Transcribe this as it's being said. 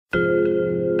In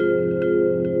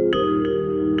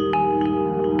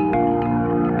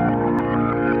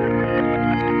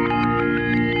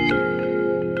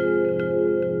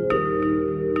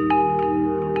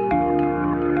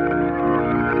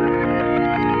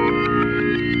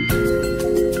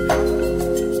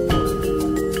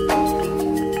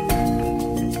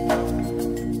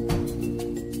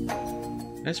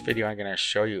this video, I'm going to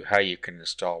show you how you can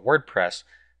install WordPress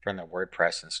from the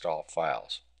WordPress install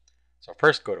files. So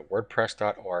first go to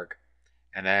wordpress.org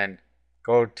and then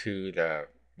go to the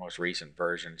most recent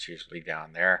versions, usually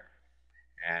down there.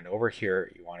 And over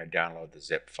here, you want to download the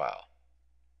zip file.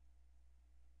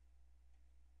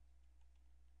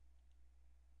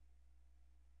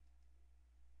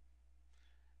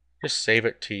 Just save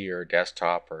it to your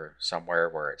desktop or somewhere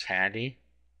where it's handy.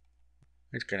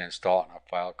 I'm just going to install it in a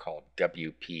file called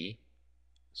WP,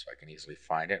 so I can easily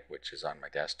find it, which is on my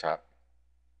desktop.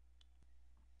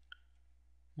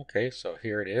 Okay, so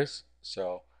here it is.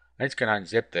 So I'm just going to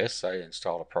unzip this. I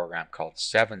installed a program called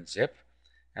 7-zip,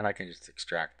 and I can just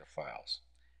extract the files.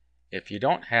 If you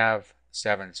don't have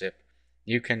 7-zip,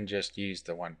 you can just use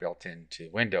the one built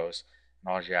into Windows,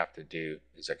 and all you have to do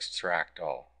is extract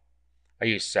all. I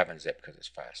use 7-zip because it's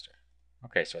faster.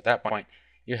 Okay, so at that point,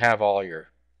 you have all your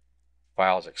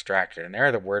files extracted, and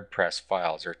they're the WordPress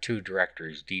files. There are two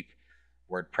directories deep: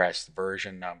 WordPress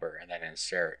version number, and then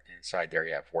inside there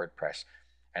you have WordPress,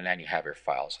 and then you have your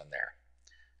files in there.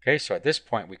 Okay, so at this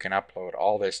point we can upload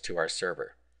all this to our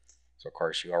server. So of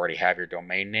course you already have your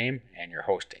domain name and your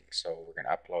hosting, so we're going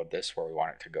to upload this where we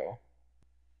want it to go.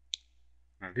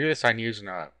 To do this, I'm using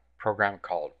a program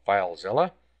called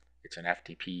FileZilla. It's an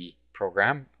FTP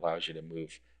program, allows you to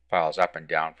move files up and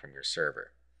down from your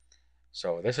server.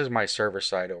 So this is my server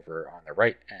side over on the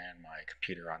right and my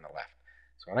computer on the left.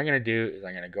 So what I'm going to do is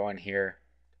I'm going to go in here,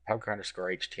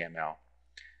 pub_html.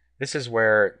 This is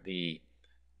where the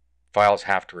files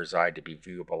have to reside to be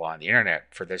viewable on the internet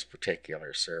for this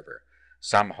particular server.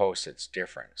 Some hosts it's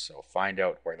different, so find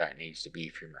out where that needs to be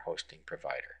from your hosting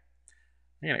provider.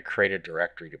 I'm going to create a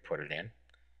directory to put it in.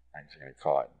 I'm just going to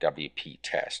call it WP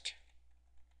test.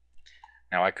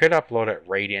 Now I could upload it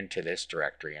right into this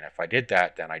directory, and if I did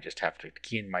that, then I just have to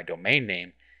key in my domain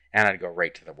name and I'd go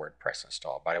right to the WordPress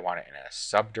install. But I want it in a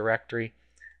subdirectory,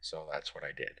 so that's what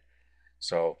I did.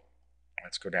 So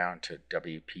let's go down to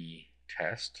WP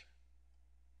test.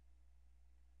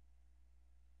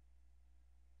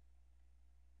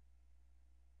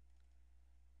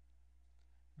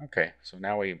 Okay, so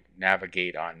now we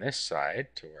navigate on this side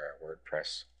to where our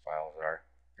WordPress files are.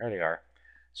 There they are.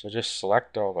 So just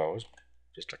select all those.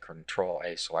 Just a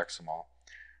Control-A selects them all.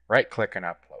 Right click and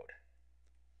upload.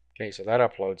 Okay, so that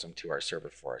uploads them to our server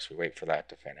for us. We wait for that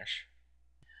to finish.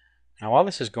 Now while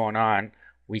this is going on,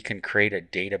 we can create a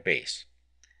database.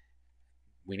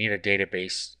 We need a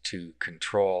database to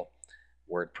control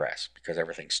WordPress because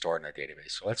everything's stored in the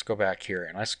database. So let's go back here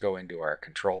and let's go into our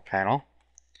control panel.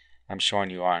 I'm showing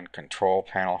you on control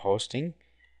panel hosting.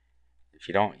 If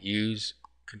you don't use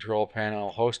control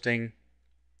panel hosting,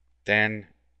 then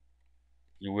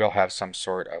you will have some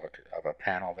sort of a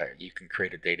panel that you can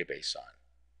create a database on.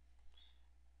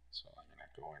 So I'm going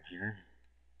to go in here.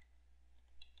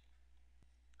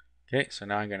 Okay, so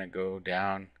now I'm going to go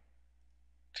down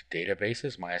to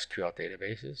databases, MySQL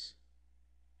databases.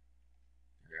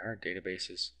 There we are,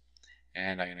 databases.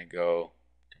 And I'm going to go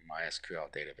to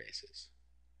MySQL databases.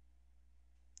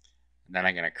 And then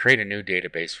I'm going to create a new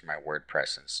database for my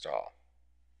WordPress install.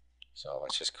 So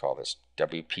let's just call this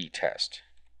WP test.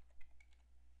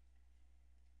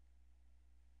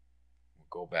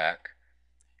 Go back.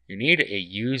 You need a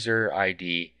user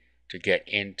ID to get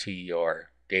into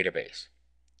your database.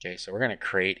 Okay, so we're going to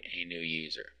create a new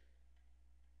user.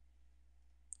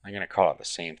 I'm going to call it the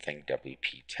same thing,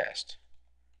 WP test,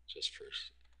 just for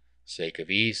sake of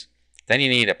ease. Then you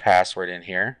need a password in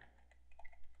here.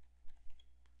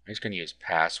 I'm just going to use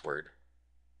password.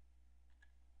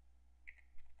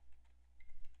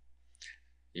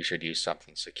 You should use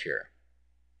something secure.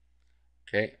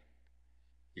 Okay.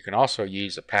 You can also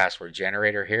use a password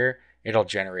generator here. It'll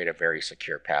generate a very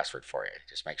secure password for you.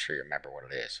 Just make sure you remember what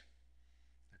it is.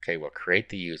 Okay, we'll create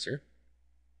the user.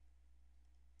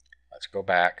 Let's go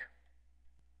back.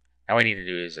 Now what we need to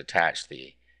do is attach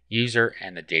the user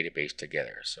and the database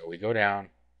together. So we go down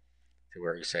to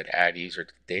where we said add user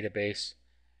to the database,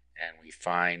 and we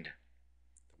find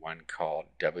the one called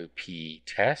WP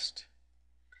test.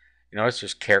 You notice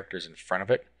there's characters in front of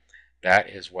it. That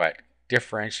is what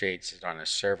differentiates it on a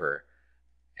server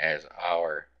as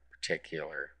our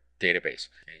particular database.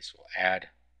 Okay, so we'll add,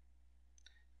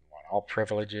 we want all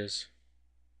privileges,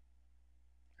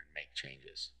 and make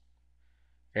changes.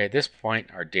 Okay, at this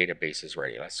point our database is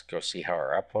ready. Let's go see how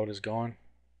our upload is going.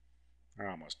 We're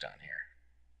almost done here.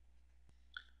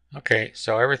 Okay,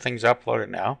 so everything's uploaded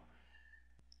now.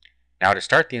 Now to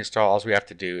start the install, all we have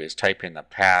to do is type in the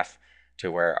path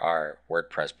to where our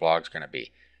WordPress blog is going to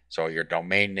be. So your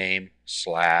domain name /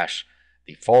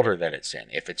 the folder that it's in,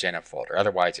 if it's in a folder.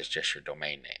 Otherwise, it's just your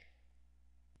domain name.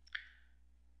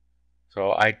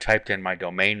 So I typed in my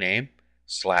domain name /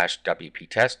 WP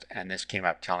test, and this came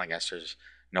up telling us there's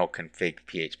no config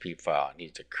PHP file. It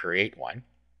needs to create one.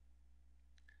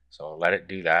 So let it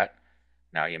do that.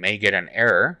 Now you may get an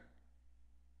error.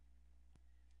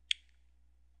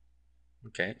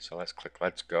 Okay, so let's click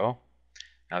Let's Go.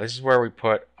 Now this is where we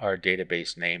put our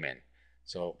database name in.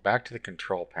 So back to the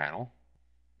control panel.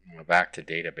 Back to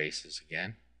databases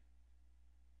again.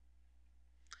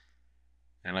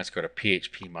 And let's go to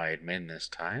phpMyAdmin this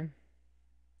time.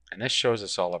 And this shows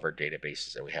us all of our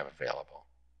databases that we have available.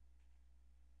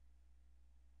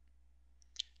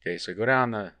 Okay, so go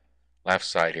down the left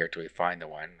side here till we find the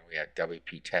one. We have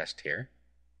WP test here.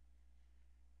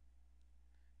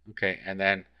 Okay, and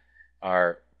then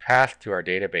our path to our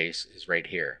database is right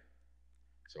here.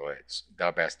 So it's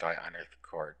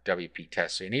 _WP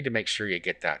test. So you need to make sure you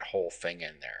get that whole thing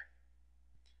in there.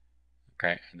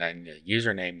 Okay, and then the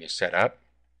username you set up.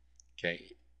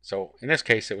 Okay, so in this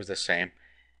case it was the same.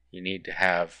 You need to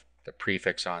have the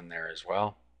prefix on there as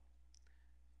well.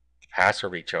 The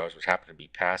password we chose, which happened to be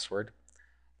password.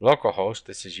 Localhost,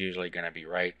 this is usually going to be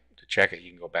right. To check it,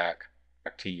 you can go back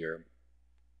to your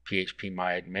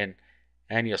phpMyAdmin,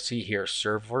 and you'll see here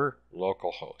server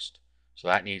localhost. So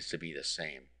that needs to be the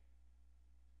same.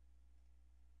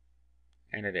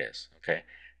 And it is. Okay.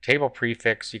 Table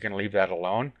prefix, you can leave that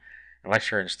alone unless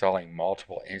you're installing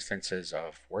multiple instances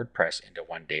of WordPress into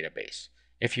one database.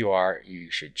 If you are, you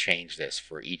should change this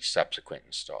for each subsequent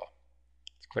install.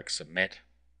 Let's click Submit.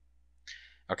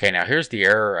 Okay, now here's the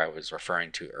error I was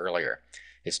referring to earlier.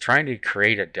 It's trying to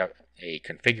create a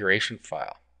configuration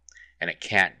file, and it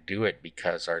can't do it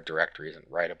because our directory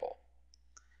isn't writable.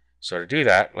 So to do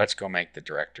that, let's go make the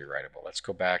directory writable. Let's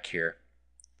go back here,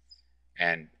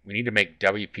 and we need to make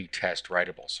WP test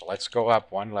writable. So let's go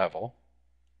up one level,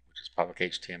 which is public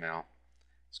HTML.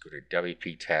 Let's go to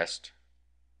WP test.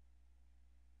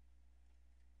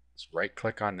 Let's right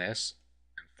click on this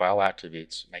and file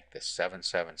attributes, make this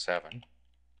 777.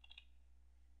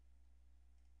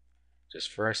 Just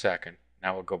for a second.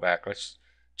 Now we'll go back. Let's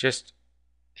just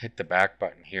hit the back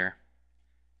button here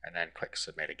and then click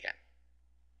Submit again.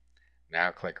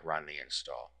 Now click Run the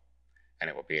install, and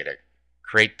it will be able to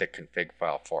create the config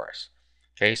file for us.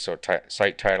 Okay, so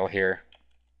site title here,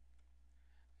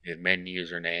 the admin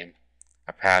username,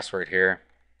 a password here,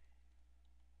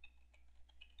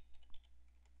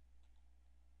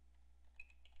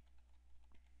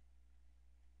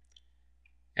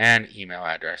 and email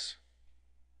address.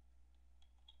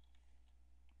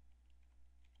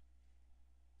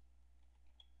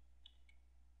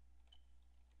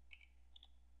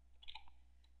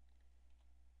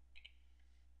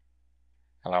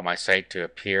 Allow my site to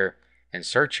appear in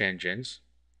search engines.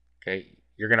 Okay,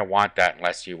 you're going to want that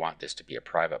unless you want this to be a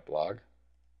private blog.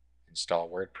 Install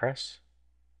WordPress.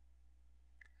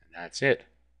 And that's it.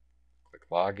 Click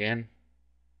Login.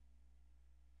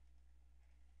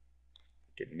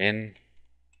 Admin.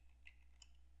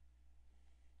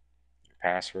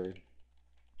 Password.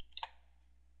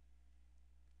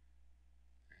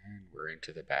 And we're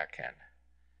into the back end.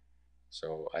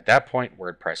 So at that point,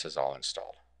 WordPress is all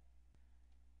installed.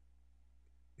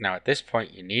 Now at this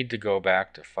point, you need to go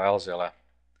back to FileZilla,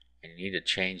 and you need to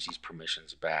change these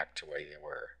permissions back to where they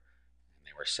were.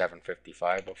 They were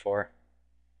 755 before.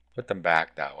 Put them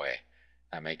back that way.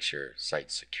 That makes your site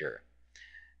secure.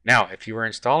 Now, if you were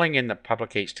installing in the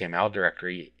public HTML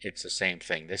directory, it's the same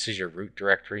thing. This is your root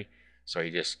directory, so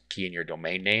you just key in your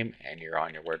domain name and you're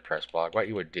on your WordPress blog. What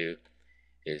you would do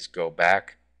is go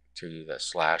back to the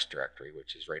 / directory,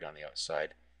 which is right on the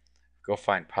outside. Go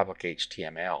find public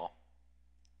HTML.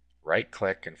 Right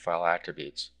click and file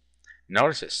attributes.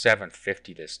 Notice it's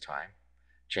 750 this time.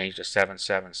 Change to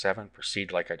 777,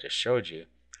 proceed like I just showed you,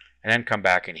 and then come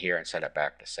back in here and set it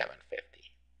back to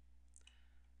 750.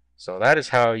 So that is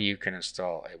how you can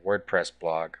install a WordPress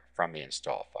blog from the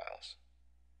install files.